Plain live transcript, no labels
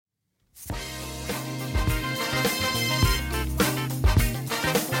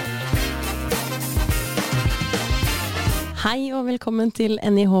Hei og velkommen til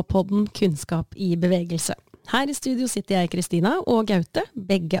NIH-podden Kunnskap i bevegelse. Her i studio sitter jeg, Kristina, og Gaute,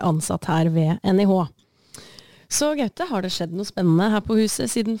 begge ansatt her ved NIH. Så Gaute, har det skjedd noe spennende her på huset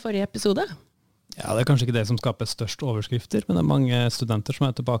siden forrige episode? Ja, det er kanskje ikke det som skaper størst overskrifter, men det er mange studenter som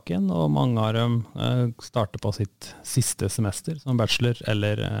er tilbake igjen, og mange av dem starter på sitt siste semester som bachelor-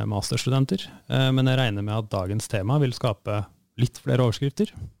 eller masterstudenter. Men jeg regner med at dagens tema vil skape litt flere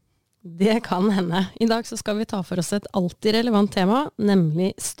overskrifter. Det kan hende. I dag så skal vi ta for oss et alltid relevant tema,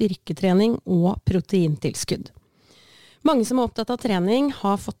 nemlig styrketrening og proteintilskudd. Mange som er opptatt av trening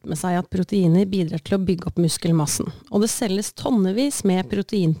har fått med seg at proteiner bidrar til å bygge opp muskelmassen, og det selges tonnevis med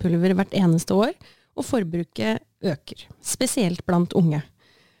proteinpulver hvert eneste år, og forbruket øker, spesielt blant unge.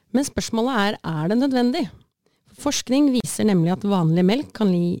 Men spørsmålet er det nødvendig? Forskning viser nemlig at vanlig melk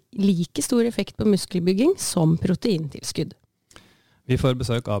kan gi like stor effekt på muskelbygging som proteintilskudd. Vi får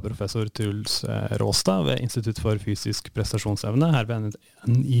besøk av professor Truls Råstad ved Institutt for fysisk prestasjonsevne her ved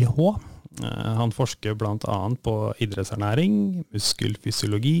NIH. Han forsker blant annet på idrettsernæring,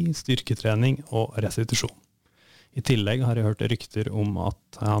 muskelfysiologi, styrketrening og restitusjon. I tillegg har jeg hørt rykter om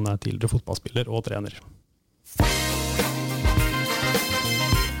at han er tidligere fotballspiller og trener.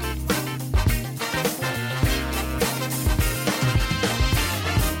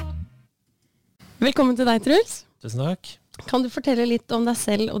 Velkommen til deg, Truls. Tusen takk. Kan du fortelle litt om deg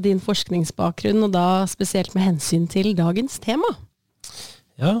selv og din forskningsbakgrunn, og da spesielt med hensyn til dagens tema?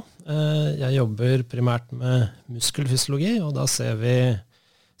 Ja, jeg jobber primært med muskelfysiologi, og da ser vi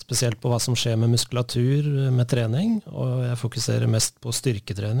spesielt på hva som skjer med muskulatur med trening, og jeg fokuserer mest på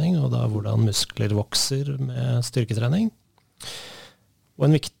styrketrening, og da hvordan muskler vokser med styrketrening. Og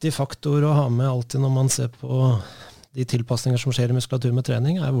en viktig faktor å ha med alltid når man ser på de tilpasninger som skjer i muskulatur med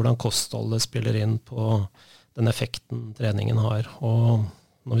trening, er hvordan kostholdet spiller inn på den effekten treningen har. Og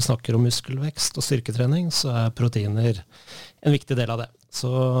når vi snakker om muskelvekst og styrketrening, så er proteiner en viktig del av det. Så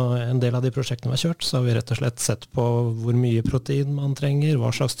en del av de prosjektene vi har kjørt, så har vi rett og slett sett på hvor mye protein man trenger,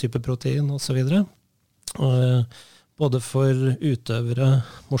 hva slags type protein og så videre. Både for utøvere,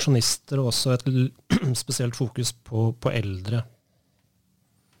 mosjonister og også et spesielt fokus på eldre.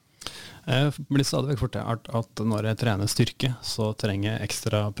 Jeg blir stadig vekk fortalt at når jeg trener styrke, så trenger jeg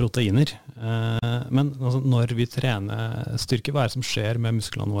ekstra proteiner. Men altså, når vi trener styrke, hva er det som skjer med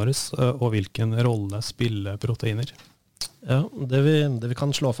musklene våre, og hvilken rolle spiller proteiner? Ja, det vi kan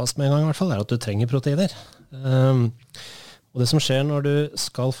slå fast med en gang i hvert fall, er at du trenger proteiner. Og det som skjer når du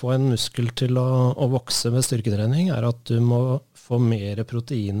skal få en muskel til å vokse ved styrketrening, er at du må få mer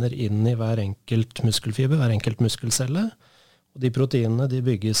proteiner inn i hver enkelt muskelfiber, hver enkelt muskelcelle. Og de proteinene de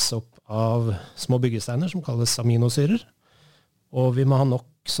bygges opp av små byggesteiner som kalles aminosyrer. Og vi må ha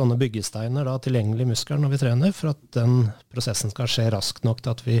nok sånne byggesteiner da, tilgjengelig i muskelen når vi trener, for at den prosessen skal skje raskt nok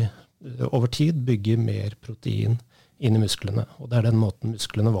til at vi over tid bygger mer protein inn i musklene. Og det er den måten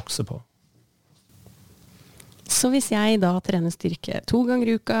musklene vokser på. Så hvis jeg da trener styrke 2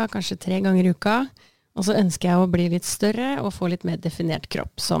 ganger i uka, kanskje 3 ganger i uka, og så ønsker jeg å bli litt større og få litt mer definert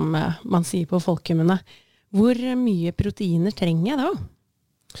kropp, som man sier på folkemunne, hvor mye proteiner trenger jeg da?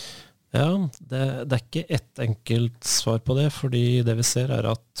 Ja, det er ikke ett enkelt svar på det, fordi det vi ser er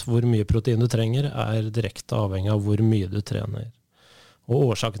at hvor mye protein du trenger er direkte avhengig av hvor mye du trener.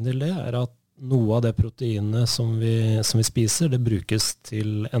 Og årsaken til det er at noe av det proteinet som vi spiser, det brukes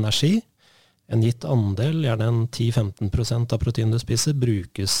til energi. En gitt andel, gjerne en 10-15% av proteinet du spiser,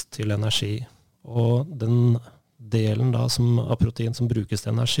 brukes til energi. Og den delen da av protein som brukes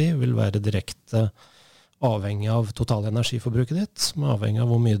til energi vil være direkte avhengig av total energiforbruket ditt, som er avhengig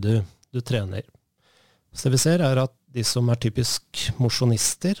av hvor mye du trener. Så det vi ser er at de som er typisk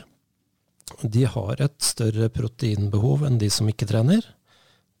mosjonister, de har et større proteinbehov enn de som ikke trener.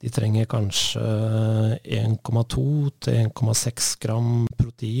 De trenger kanskje 1,2 til 1,6 gram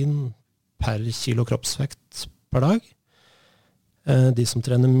protein per kilo kroppsvekt per dag. De som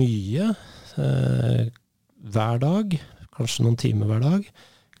trener mye hver dag, kanskje noen timer hver dag,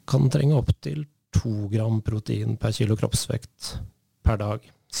 kan trenge opp til 2 gram protein per kilo kroppsvekt per dag.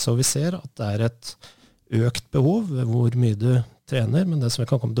 Så vi ser at det er et økt behov ved hvor mye du trener, men det som vi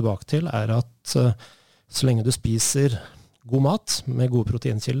kan komme tilbake til er at så lenge du spiser god mat med gode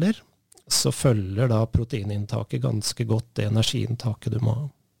proteinkilder, så følger da proteininntaket ganske godt det energiinntaket du må ha.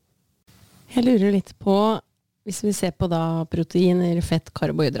 Jeg lurer litt på, hvis vi ser på da proteiner, fett,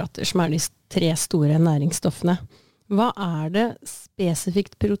 karbohydrater, som er de 3 store næringsstoffene, hva er det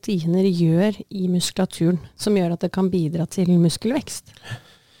spesifikt proteiner gjør i muskulaturen som gjør at det kan bidra til muskelvekst?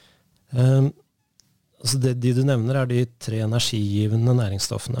 Altså de du nevner er de 3 energigivende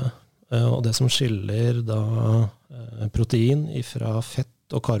næringsstoffene. Og det som skiller da protein fra fett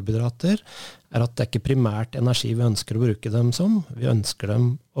fett og karbohydrater, er at det ikke primært energi vi ønsker å bruke dem som. Vi ønsker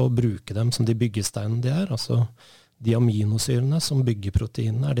å bruke dem som de byggesteinene de er. Altså de aminosyrene som bygger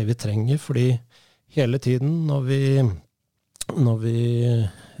proteinene er det vi trenger, fordi hele tiden når vi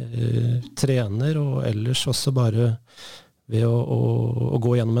trener og ellers også bare ved å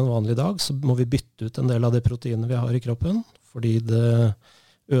gå gjennom en vanlig dag, så må vi bytte ut en del av det proteinet vi har i kroppen, fordi det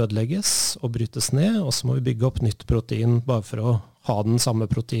ødelegges og brytes ned, og så må vi bygge opp nytt protein bare for å ha den samme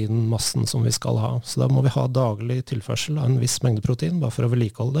proteinmassen som vi skal ha. Så da må vi ha daglig tilførsel av en viss mengde protein, bare for å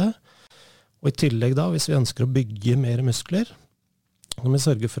vedlikeholde det. Og i tillegg da, hvis vi ønsker å bygge mer muskler, så må vi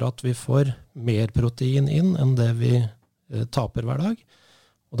sørge for at vi får mer protein inn enn det vi taper hver dag.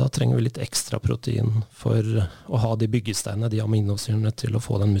 Og da trenger vi litt ekstra protein for å ha de byggesteinene, de aminosyrene, til å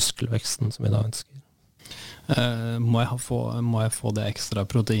få den muskelveksten som vi da ønsker. Må jeg få det ekstra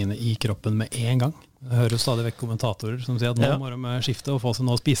proteinet i kroppen med en gang? Jeg hører stadig vekk kommentatorer som sier at nå må de skifte og få seg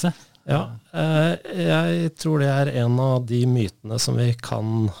noe å spise. Ja, jeg tror det er en av de mytene som vi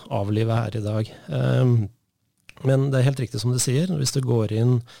kan avlive her i dag. Men det er helt riktig som du sier, hvis du går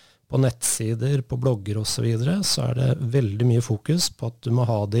inn på nettsider, på blogger og så videre, så er det veldig mye fokus på at du må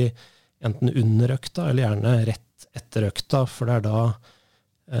ha de enten under økta, eller gjerne rett etter økta, for det er da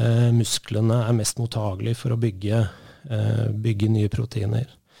musklene er mest mottagelige for å bygge nye proteiner.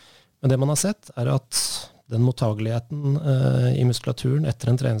 Men det man har sett er at den mottageligheten i muskulaturen etter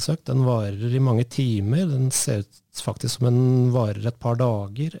en treningsøkt, den varer i mange timer. Den ser ut faktisk som den varer et par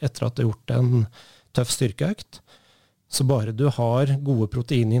dager etter at du har gjort en tøff styrkeøkt. Så bare du har gode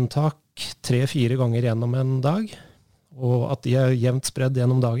proteininntak 3-4 ganger gjennom en dag, og at de er jevnt spredd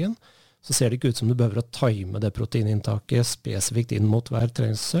gjennom dagen, så ser det ikke ut som du behøver å time det proteininntaket spesifikt inn mot hver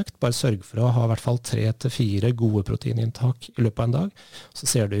treningsøkt. Bare sørg for å ha i hvert fall 3-4 gode proteininntak i løpet av en dag. Så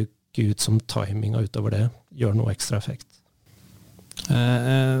ser det ikke ut som timinga utover det gjør noe ekstra effekt.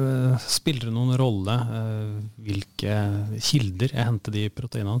 Spiller det noen rolle hvilke kilder jeg henter de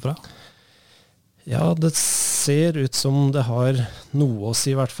proteinene fra? Ja, det ser ut som det har noe å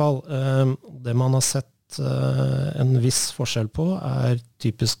si i hvert fall. Det man har sett en viss forskjell på er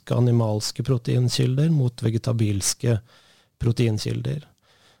typisk animalske proteinkilder mot vegetabilske proteinkilder.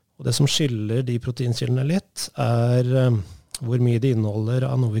 Og det som skiller de proteinkildene litt er hvor mye de inneholder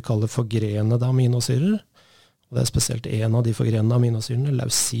av noe vi kaller forgrenede aminosyrer. Og det er spesielt en av de forgrenede aminosyrene,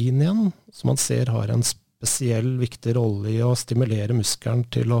 leucin igjen, som man ser har en spesiell viktig rolle i å stimulere muskelen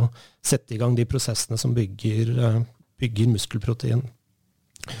til å sette i gang de prosessene som bygger muskelprotein.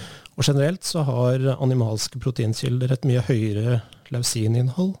 Og generelt så har animalske proteinkilder et mye høyere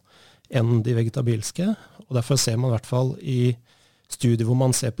leusininnhold enn de vegetabilske, og derfor ser man i hvert fall i studier hvor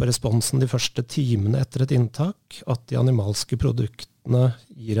man ser på responsen de første timene etter et inntak, at de animalske produktene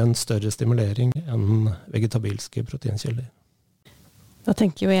gir en større stimulering enn vegetabilske proteinkilder. Da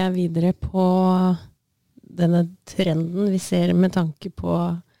tenker jo jeg videre på denne trenden vi ser med tanke på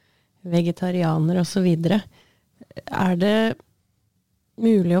vegetarianere og så videre. Er det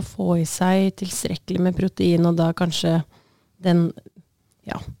mulig å få i seg tilstrekkelig med protein, og da kanskje den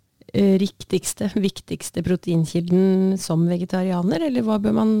viktigste proteinkilden som vegetarianer, eller hva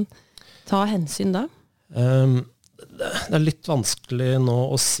bør man ta hensyn da? Det er litt vanskelig nå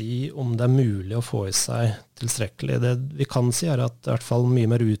å si om det er mulig å få i seg tilstrekkelig. Det vi kan si er at det er i hvert fall mye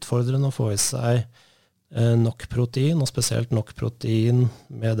mer utfordrende å få i seg nok protein, og spesielt nok protein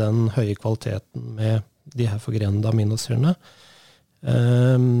med den høye kvaliteten med de her forgrenede aminosyrene.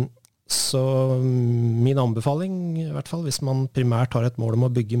 Så min anbefaling, i hvert fall hvis man primært har et mål om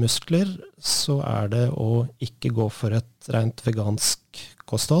å bygge muskler, så er det å ikke gå for et rent vegansk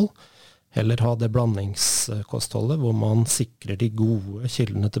kosthold. Heller ha det blandingskostholdet hvor man sikrer de gode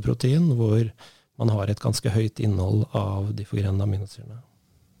kildene til protein, hvor man har et ganske høyt innhold av de forgrenede aminosyrene.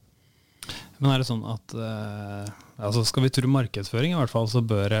 Men er det sånn at skal vi tro markedsføring i hvert fall, så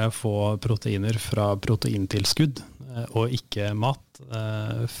bør jeg få proteiner fra proteintilskudd og ikke mat?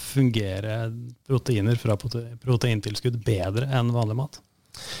 Fungerer proteiner fra proteintilskudd bedre enn vanlig mat?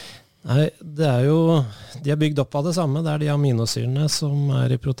 Nei, det er jo, de er bygd opp av det samme. Det er de aminosyrene som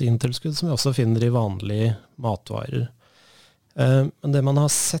er i proteintilskudd som vi også finner i vanlige matvarer. Men det man har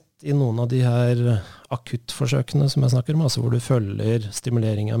sett i noen av de her akuttforsøkene som jeg snakker om, altså hvor du følger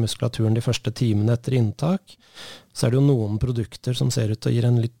stimulering av muskulaturen de første timene etter inntak, så er det jo noen produkter som ser ut til å gi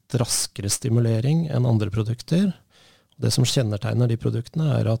en litt raskere stimulering enn andre produkter. Det som kjennetegner de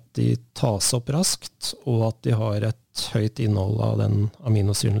produktene er at de tas opp raskt, og at de har et høyt innhold av den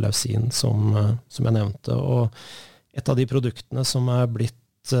aminosyren leucin som jeg nevnte. Og et av de produktene som er blitt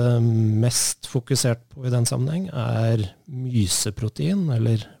mest fokusert på i den sammenheng er myseprotein,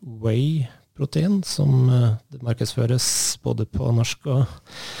 eller whey protein, som det markedsføres både på norsk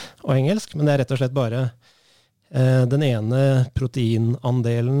og engelsk, men det rett og slett bare den ene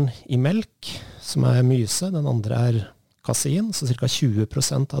proteinandelen i melk, som myse, den andre kasein, så ca.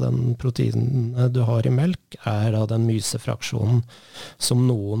 20% av den proteinen du har i melk da den mysefraksjonen som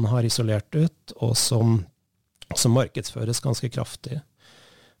noen har isolert ut, og som markedsføres ganske kraftig.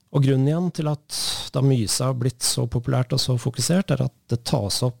 Og grunnen igjen til at da myse har blitt så populært og så fokusert, at det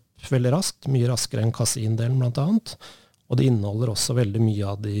tas opp veldig raskt, mye raskere enn kaseindelen blant annet, og det inneholder også veldig mye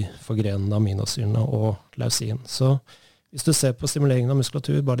av de forgrenede aminosyrene og lausin. Så hvis du ser på stimuleringen av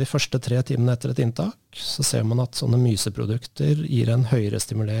muskulatur bare de første 3 timene etter et inntak, så ser man at sånne myseprodukter gir en høyere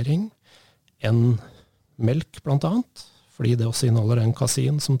stimulering enn melk blant annet, fordi det også inneholder en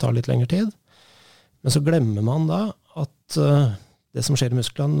kasein som tar litt lengre tid. Men så glemmer man da at det som skjer i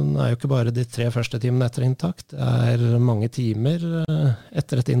musklene jo ikke bare de 3 første timene etter inntak, det mange timer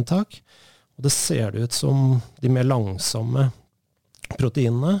etter et inntak, og det ser det ut som de mer langsomme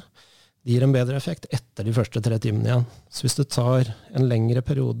proteinene, de gir en bedre effekt etter de første 3 timene igjen. Så hvis du tar en lengre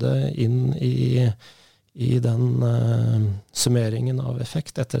periode inn i den summeringen av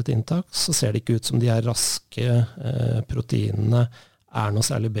effekt etter et inntak, så ser det ikke ut som de her raske proteinene noe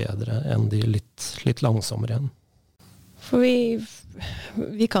særlig bedre enn de litt langsommere igjen. For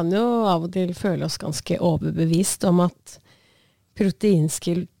vi kan jo av og til føle oss ganske overbevist om at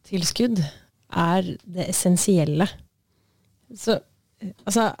proteintilskudd det essensielle. Så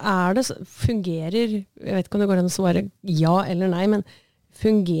altså, fungerer, jeg vet ikke om det går an å svare ja eller nei, men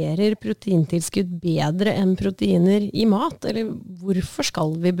fungerer proteintilskudd bedre enn proteiner i mat? Eller hvorfor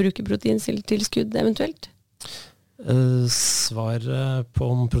skal vi bruke proteintilskudd eventuelt? Svaret på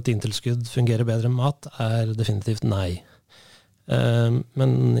om proteintilskudd fungerer bedre enn mat definitivt nei.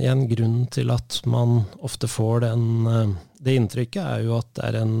 Men en grunn til at man ofte får det inntrykket jo at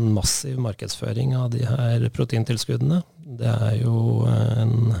det en massiv markedsføring av de her proteintilskuddene. Det jo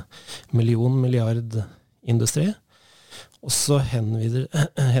en milliard industri. Og så henviser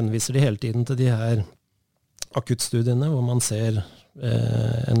de hele tiden til de her akuttstudiene, hvor man ser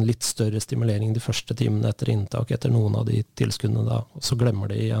en litt større stimulering de første timene etter inntak etter noen av de tilskuddene da. Og så glemmer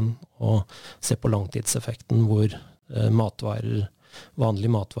de igjen å se på langtidseffekten hvor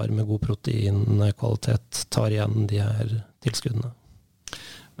vanlige matvarer med god proteinkvalitet tar igjen de her tilskuddene.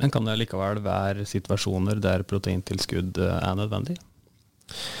 Men kan det likevel være situasjoner der proteintilskudd nødvendig?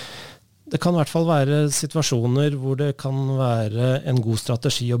 Det kan i hvert fall være situasjoner hvor det kan være en god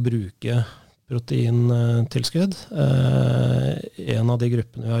strategi å bruke proteintilskudd. En av de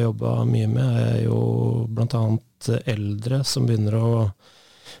gruppene vi har jobbet mye med jo blant annet eldre som begynner å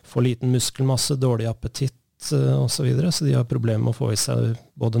få liten muskelmasse, dårlig appetitt og så videre, så de har problemer med å få i seg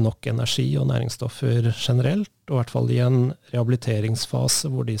både nok energi og næringsstoffer generelt, og i hvert fall i en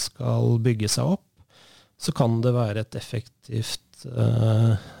rehabiliteringsfase hvor de skal bygge seg opp, så kan det være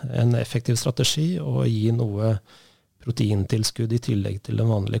en effektiv strategi å gi noe proteintilskudd i tillegg til den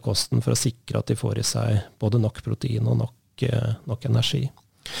vanlige kosten for å sikre at de får i seg både nok protein og nok energi.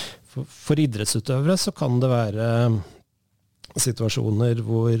 For idrettsutøvere så kan det være situasjoner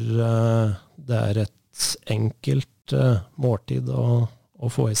hvor det et enkelt måltid å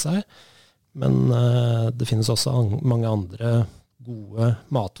få i seg, men det finnes også mange andre gode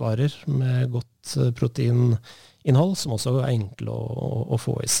matvarer med godt proteininnhold som også enkle å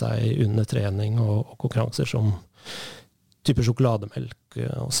få i seg under trening og konkurranser som type sjokolademelk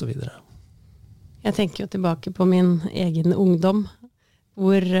og så videre. Jeg tenker jo tilbake på min egen ungdom,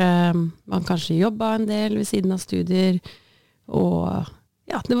 hvor man kanskje jobbet en del ved siden av studier, og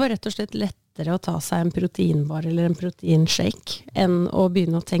ja, det var rett og slett lettere å ta seg en proteinbar eller en proteinshake enn å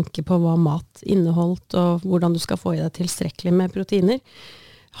begynne å tenke på hva mat inneholdt og hvordan du skal få i deg tilstrekkelig med proteiner.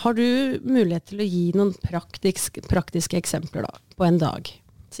 Har du mulighet til å gi noen praktiske eksempler da, på en dag?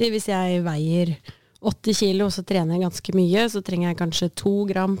 Si hvis jeg veier 80 kilo, så trener jeg ganske mye, så trenger jeg kanskje 2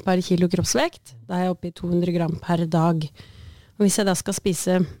 gram per kilo kroppsvekt. Da jeg oppe i 200 gram per dag. Og hvis jeg da skal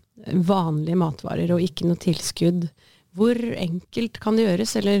spise vanlige matvarer og ikke noe tilskudd, hvor enkelt kan det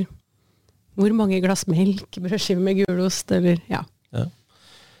gjøres, eller hvor mange glass melk, brødskive med gulost, eller ja.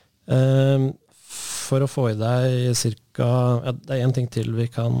 For å få i deg det en ting til vi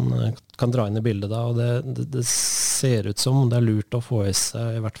kan dra inn i bildet da, og det ser ut som det lurt å få i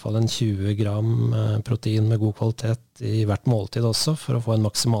seg i hvert fall en 20 gram protein med god kvalitet i hvert måltid også, for å få en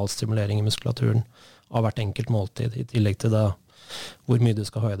maksimal stimulering i muskulaturen av hvert enkelt måltid, i tillegg til da hvor mye du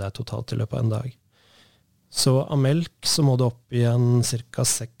skal ha i deg totalt i løpet av en dag. Så av melk så må du opp i ca.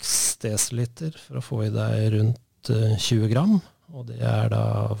 6 desiliter for å få i deg rundt 20 gram, og det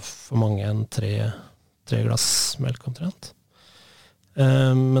da for mange en 3 glass melk omtrent.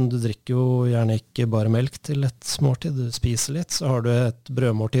 Men du drikker jo gjerne ikke bare melk til et måltid, du spiser litt. Så har du et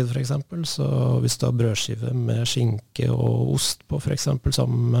brødmåltid for eksempel, så hvis du har brødskive med skinke og ost på for eksempel,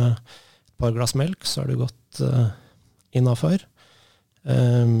 sammen med et par glass melk, så er du godt innenfor.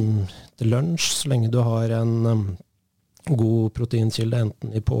 Til lunsj, så lenge du har en god proteinkilde,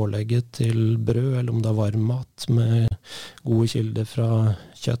 enten i pålegget til brød, eller om det er varm mat med gode kilder fra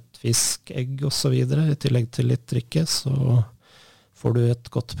kjøtt, fisk, egg og så videre, i tillegg til litt drikke, så får du et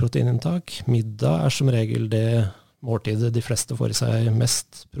godt proteininntak. Middag er som regel det måltidet de fleste får i seg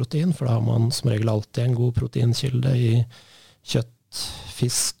mest protein, for da har man som regel alltid en god proteinkilde i kjøtt,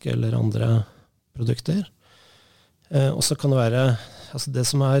 fisk eller andre produkter. Og så kan det være, altså det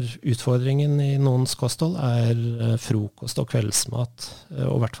som er utfordringen i noens kosthold er frokost og kveldsmat,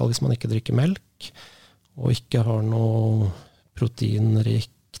 og i hvert fall hvis man ikke drikker melk, og ikke har noe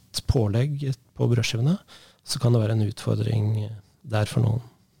proteinrikt pålegg på brødskivene, så kan det være en utfordring der for noen.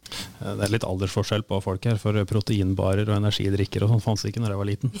 Det er litt aldersforskjell på folk her, for proteinbarer og energidrikker og sånn fanns ikke når jeg var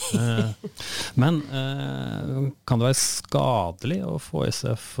liten. Men kan det være skadelig å få i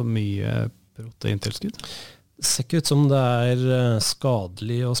seg for mye proteintilskudd? Det ser ikke ut som det er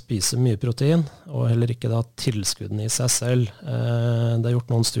skadelig å spise mye protein, og heller ikke da tilskuddene i seg selv. Det er gjort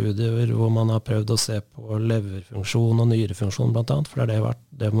noen studier hvor man har prøvd å se på leverfunksjon og nyrefunksjon blant annet, for det er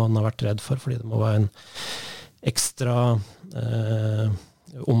det man har vært redd for, fordi det må være en ekstra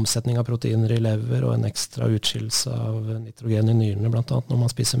omsetning av proteiner i lever og en ekstra utskillelse av nitrogen i nyrene blant annet når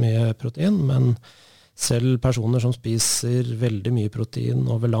man spiser mye protein, men selv personer som spiser veldig mye protein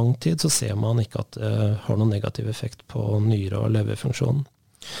over lang tid, så ser man ikke at det har noen negativ effekt på nyre- og leverfunksjon.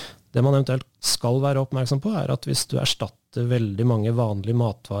 Det man eventuelt skal være oppmerksom på er at hvis du erstatter veldig mange vanlige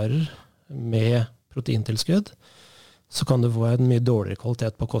matvarer med proteintilskudd, så kan du få en mye dårligere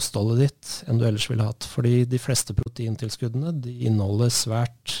kvalitet på kostholdet ditt enn du ellers ville hatt. Fordi de fleste proteintilskuddene de inneholder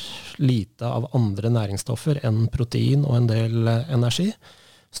svært lite av andre næringsstoffer enn protein og en del energi.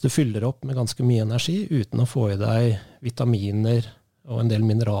 Så du fyller opp med ganske mye energi uten å få i deg vitaminer og en del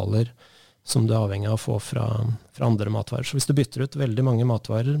mineraler som du er avhengig av å få fra andre matvarer. Så hvis du bytter ut veldig mange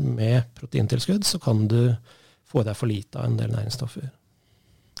matvarer med proteintilskudd, så kan du få i deg for lite av en del næringsstoffer.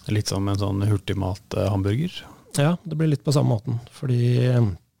 Litt som en sånn hurtigmat-hamburger? Ja, det blir litt på samme måten. Fordi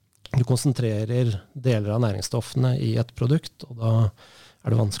du konsentrerer deler av næringsstoffene i et produkt, og da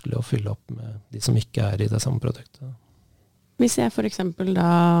er det vanskelig å fylle opp med de som ikke er i det samme produktet. Hvis jeg for eksempel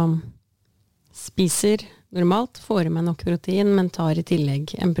da spiser normalt, får i meg nok protein, men tar i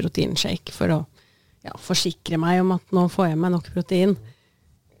tillegg en proteinshake for å forsikre meg om at nå får jeg meg nok protein,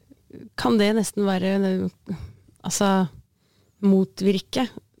 kan det nesten være motvirke?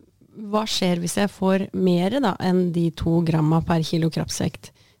 Hva skjer hvis jeg får mer da enn de 2 gramma per kilo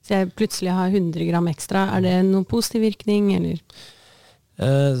kroppsvekt? Så jeg plutselig har 100 gram ekstra. Er det noen positiv virkning, eller?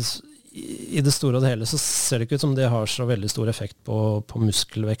 I det store og det hele så ser det ikke ut som det har så veldig stor effekt på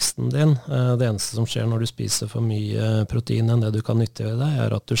muskelveksten din. Det eneste som skjer når du spiser for mye protein enn det du kan nytte i deg,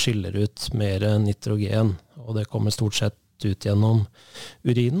 er at du skiller ut mer nitrogen, og det kommer stort sett ut gjennom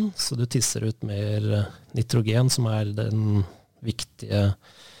urinen, så du tisser ut mer nitrogen, som er den viktige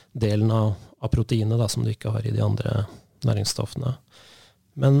delen av proteinet da, som du ikke har i de andre næringsstoffene.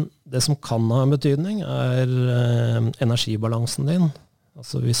 Men det som kan ha en betydning er energibalansen din.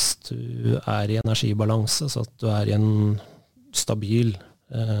 Altså hvis du er i energibalanse, så at du er i en stabil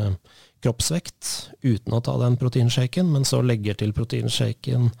kroppsvekt uten å ta den proteinshaken, men så legger til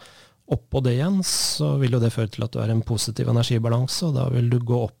proteinshaken oppå det igjen, så vil jo det føre til at du er i en positiv energibalanse, og da vil du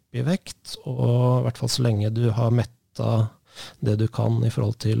gå opp i vekt, og i hvert fall så lenge du har metta det du kan i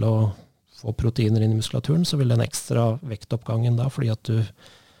forhold til å få proteiner inn i muskulaturen, så vil den ekstra vektoppgangen da, fordi at du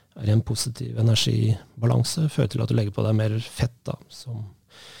er i en positiv energibalanse, fører til at du legger på deg mer fett da, som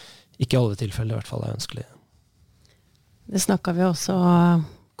ikke i alle tilfeller i hvert fall er ønskelig. Det snakket vi også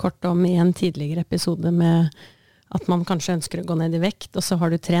kort om i en tidligere episode med at man kanskje ønsker å gå ned i vekt, og så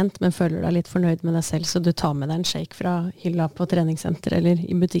har du trent, men føler deg litt fornøyd med deg selv, så du tar med deg en shake fra hylla på treningssenter eller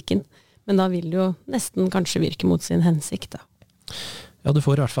i butikken. Men da vil det jo nesten kanskje virke mot sin hensikt da. Ja, du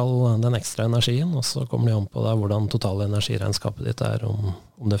får i hvert fall den ekstra energien, og så kommer det an på deg hvordan totale energiregnskapet ditt er,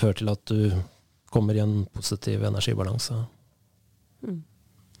 om det fører til at du kommer i en positiv energibalanse.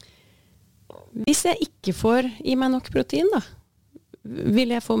 Hvis jeg ikke får i meg nok protein da,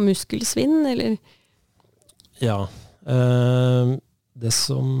 vil jeg få muskelsvinn, eller? Ja, det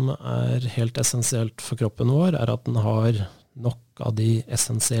som er helt essensielt for kroppen vår er at den har nok av de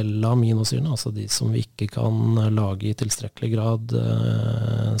essensielle aminosyrene, altså de som vi ikke kan lage i tilstrekkelig grad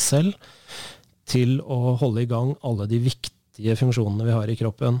selv, til å holde i gang alle de viktige funksjonene vi har i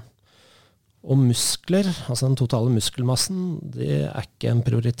kroppen. Og muskler, altså den totale muskelmassen, det er ikke en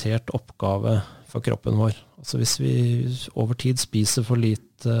prioritert oppgave for kroppen vår. Altså hvis vi over tid spiser for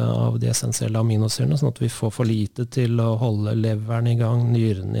lite av de essensielle aminosyrene, sånn at vi får for lite til å holde leveren i gang,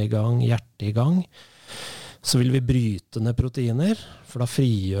 nyrene i gang, hjertet i gang, så vil vi bryte ned proteiner, for da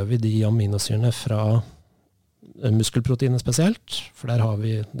frigjør vi de aminosyrene fra muskelproteinet spesielt, for der har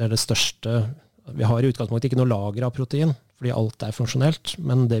vi, det er det største, vi har i utgangspunktet ikke noe lager av protein, fordi alt er funksjonelt,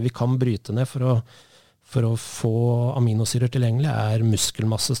 men det vi kan bryte ned for å få aminosyrer tilgjengelig er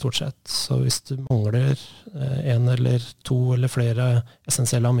muskelmasse stort sett. Så hvis du mangler en eller to eller flere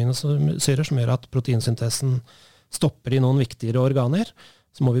essensielle aminosyrer som gjør at proteinsyntesen stopper i noen viktigere organer,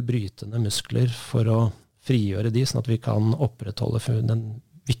 så må vi bryte ned muskler for å frigjøre de, sånn at vi kan opprettholde den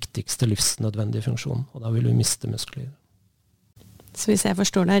viktigste livsnødvendige funksjonen, og da vil vi miste muskler. Så hvis jeg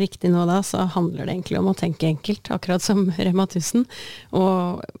forstår deg riktig nå da, så handler det egentlig om å tenke enkelt, akkurat som Rema 1000,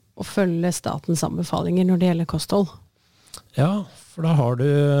 og følge statens anbefalinger når det gjelder kosthold. Ja, for da har du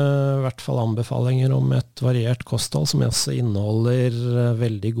i hvert fall anbefalinger om et variert kosthold som også inneholder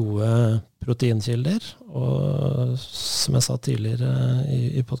veldig gode proteinkilder. Og som jeg sa tidligere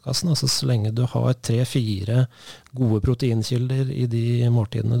i podcasten, altså så lenge du har 3-4 gode proteinkilder i de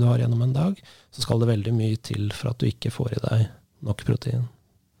måltidene du har gjennom en dag, så skal det veldig mye til for at du ikke får i deg nok protein.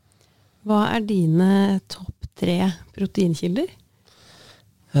 Hva er dine topp 3 proteinkilder?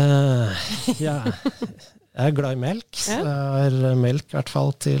 Ja, jeg er glad i melk. Så jeg har melk i hvert fall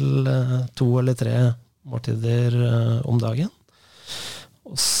til 2 eller 3 måltider om dagen.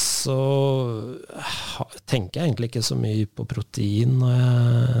 Og så tenker jeg egentlig ikke så mye på protein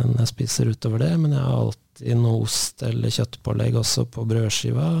når jeg spiser utover det, men jeg har alltid noe ost eller kjøttpålegg også på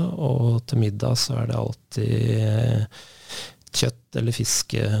brødskiva, og til middag så er det alltid kjøtt- eller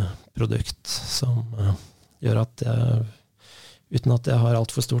fiskeprodukt som gjør at jeg, uten at jeg har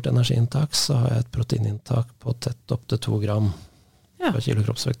alt for stort energiinntak, så har jeg et proteininntak på tett opp til 2 gram per kilo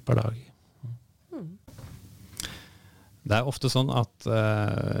kroppsvekt per dag. Det er ofte sånn at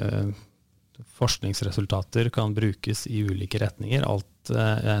forskningsresultater kan brukes i ulike retninger, alt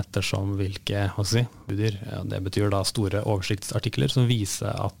ettersom hvilke studier. Det betyr da store oversiktsartikler som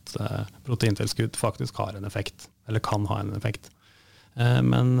viser at proteintilskudd faktisk har en effekt, eller kan ha en effekt.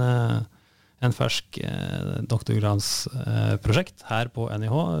 Men en fersk doktorgradsprosjekt her på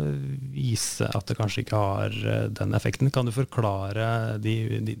NIH viser at det kanskje ikke har den effekten. Kan du forklare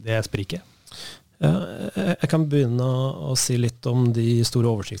det spriket? Ja, jeg kan begynne å si litt om de store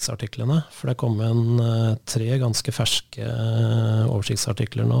oversiktsartiklene, for det kom 3 ganske ferske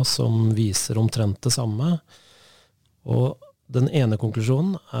oversiktsartikler nå som viser omtrent det samme. Og den ene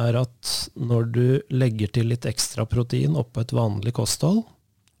konklusjonen er at når du legger til litt ekstra protein oppå et vanlig kosthold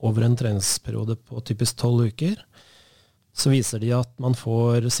over en treningsperiode på typisk 12 uker, så viser de at man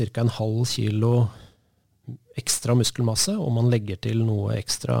får ca. 0,5 kilo ekstra muskelmasse, og man legger til noe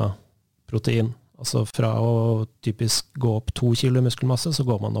ekstra protein. Altså fra å typisk gå opp 2 kilo muskelmasse, så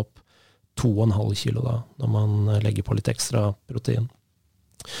går man opp 2,5 kilo da, når man legger på litt ekstra protein.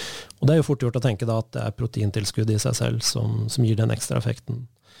 Og det er jo fort gjort å tenke da at det er proteintilskudd i seg selv som gir den ekstra effekten.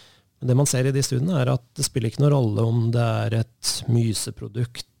 Men det man ser i de studiene er at det spiller ikke noen rolle om det er et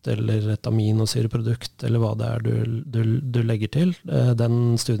myseprodukt eller et aminosyreprodukt eller hva det er du legger til.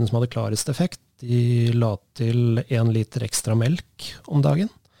 Den studien som hadde klarest effekt, de la til 1 liter ekstra melk om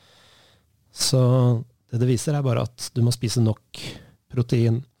dagen. Så det viser er bare at du må spise nok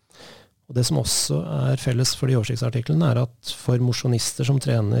protein. Og det som også er felles for de oversiktsartiklene er at for mosjonister som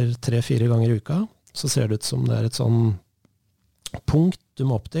trener 3-4 ganger i uka, så ser det ut som det er et sånn punkt du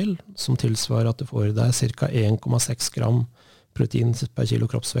må opp til, som tilsvarer at du får i deg ca. 1,6 gram protein per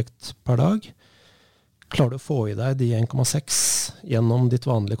kilo kroppsvekt per dag. Klarer du å få i deg de 1,6 gjennom ditt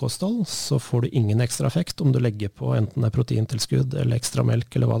vanlige kosthold, så får du ingen ekstra effekt om du legger på enten det er proteintilskudd eller ekstra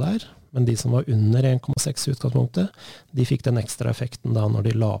melk eller hva det er. Men de som var under 1,6 i utgangspunktet, de fikk den ekstra effekten da når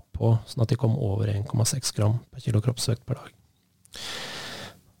de la på, sånn at de kom over 1,6 gram per kilo kroppsvekt per dag.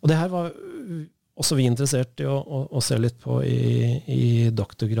 Og det her var også vi interessert i å se litt på i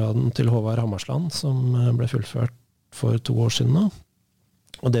doktorgraden til Håvard Hammarsland, som ble fullført for 2 år siden nå.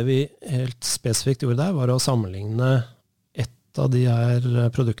 Og det vi helt spesifikt gjorde der, var å sammenligne et av de her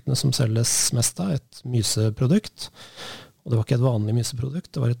produktene som selges mest av, et myseprodukt. Og det var ikke et vanlig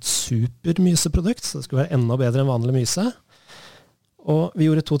myseprodukt, det var et supermyseprodukt, så det skulle være enda bedre enn vanlig myse. Og vi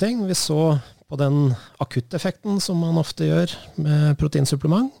gjorde 2 ting. Vi så på den akutteffekten som man ofte gjør med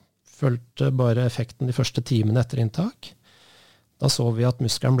proteinsupplement. Følte bare effekten de første timene etter inntak. Da så vi at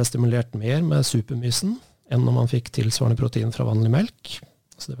muskelen ble stimulert mer med supermysen enn når man fikk tilsvarende protein fra vanlig melk.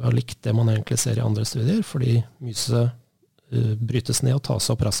 Så det var likt det man egentlig ser i andre studier, fordi myse brytes ned og tas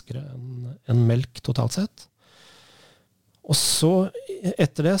opp raskere enn melk totalt sett. Og så,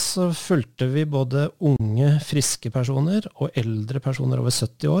 etter det, så fulgte vi både unge, friske personer og eldre personer over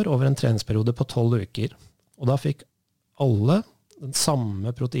 70 år over en treningsperiode på 12 uker. Og da fikk alle den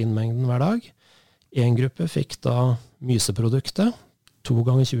samme proteinmengden hver dag. En gruppe fikk da myseproduktet, 2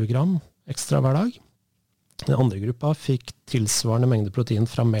 ganger 20 gram ekstra hver dag. Den andre gruppa fikk tilsvarende mengde protein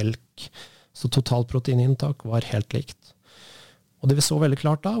fra melk, så totalproteininntak var helt likt. Og det vi så veldig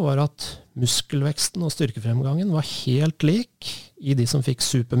klart da, var at muskelveksten og styrkefremgangen var helt lik i de som fikk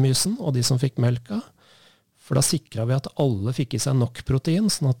supermysen og de som fikk melka. For da sikret vi at alle fikk i seg nok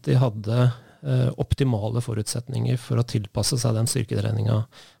protein, sånn at de hadde optimale forutsetninger for å tilpasse seg den styrketreninga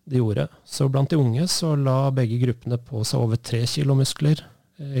de gjorde. Så blant de unge så la begge gruppene på seg over 3 kilo muskler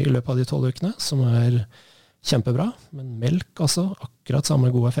i løpet av de 12 ukene, som kjempebra. Men melk altså, akkurat samme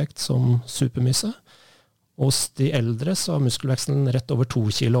god effekt som supermyse. Hos de eldre så var muskelveksten rett over 2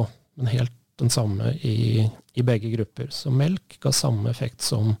 kilo, men helt den samme i begge grupper. Så melk ga samme effekt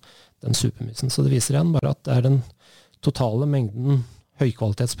som den supermysen. Så det viser igjen bare at det den totale mengden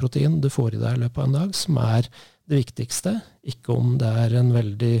høykvalitetsprotein du får i deg i løpet av en dag, som det viktigste, ikke om det en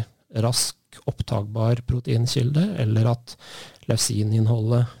veldig rask opptagbar proteinkilde, eller at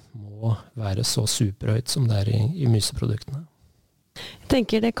leusininnholdet må være så superhøyt som det i myseproduktene. Jeg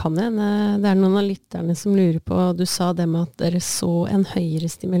tenker det kan hende, det noen av lytterne som lurer på, du sa det med at dere så en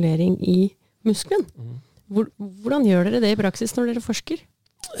høyere stimulering i muskelen. Hvordan gjør dere det i praksis når dere forsker?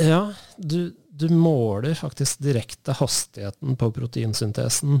 Ja, du måler faktisk direkte hastigheten på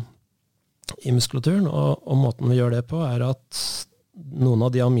proteinsyntesen i muskulaturen, og måten vi gjør det på at noen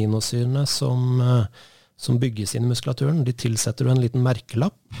av de aminosyrene som bygges inn i muskulaturen, de tilsetter du en liten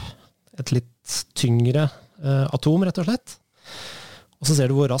merkelapp, et litt tyngre atom rett og slett. Og så ser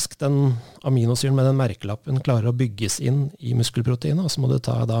du hvor raskt den aminosyren med den merkelappen klarer å bygges inn i muskelproteinet, og så må du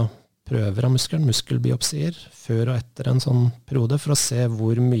ta da prøver av muskelen, muskelbiopsier, før og etter en sånn periode, for å se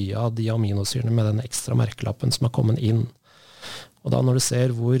hvor mye av de aminosyrene med den ekstra merkelappen som har kommet inn. Og da når du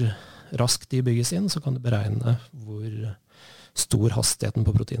ser hvor raskt de bygges inn, så kan du beregne hvor stor hastigheten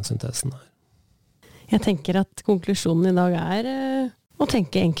på proteinsyntesen er. Jeg tenker at konklusjonen i dag å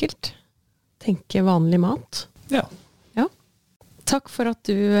tenke enkelt. Tenke vanlig mat. Ja. Takk for at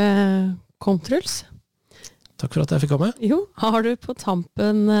du kom, Truls. Takk for at jeg fikk komme. Jo, har du på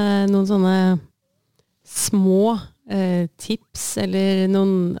tampen noen sånne små tips, eller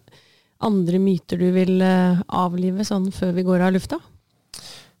noen andre myter du vil avlive sånn før vi går av lufta?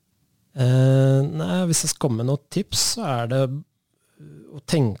 Nei, hvis jeg skal komme med noen tips, så det å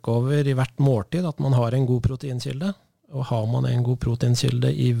tenke over i hvert måltid at man har en god proteinkilde. Og har man en god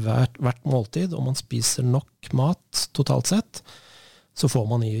proteinkilde i hvert måltid, og man spiser nok mat totalt sett, så får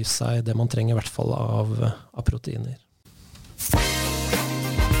man i seg det man trenger i hvert fall av proteiner.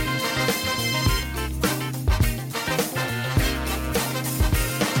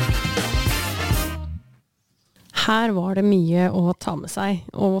 Her var det mye å ta med seg,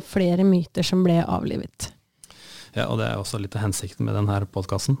 og flere myter som ble avlivet. Ja, og det også litt hensikten med denne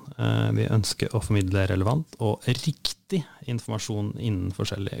podcasten. Vi ønsker å formidle relevant og riktig informasjon innen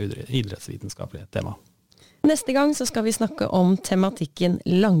forskjellige idrettsvitenskapelige tema. Neste gang så skal vi snakke om tematikken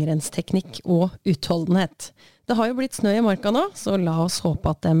langrennsteknikk og utholdenhet. Det har jo blitt snø i marka nå, så la oss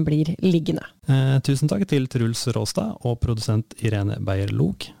håpe at den blir liggende. Tusen takk til Truls Råstad og produsent Irene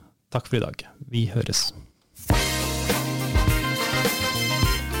Beyer-Log. Takk for i dag. Vi høres.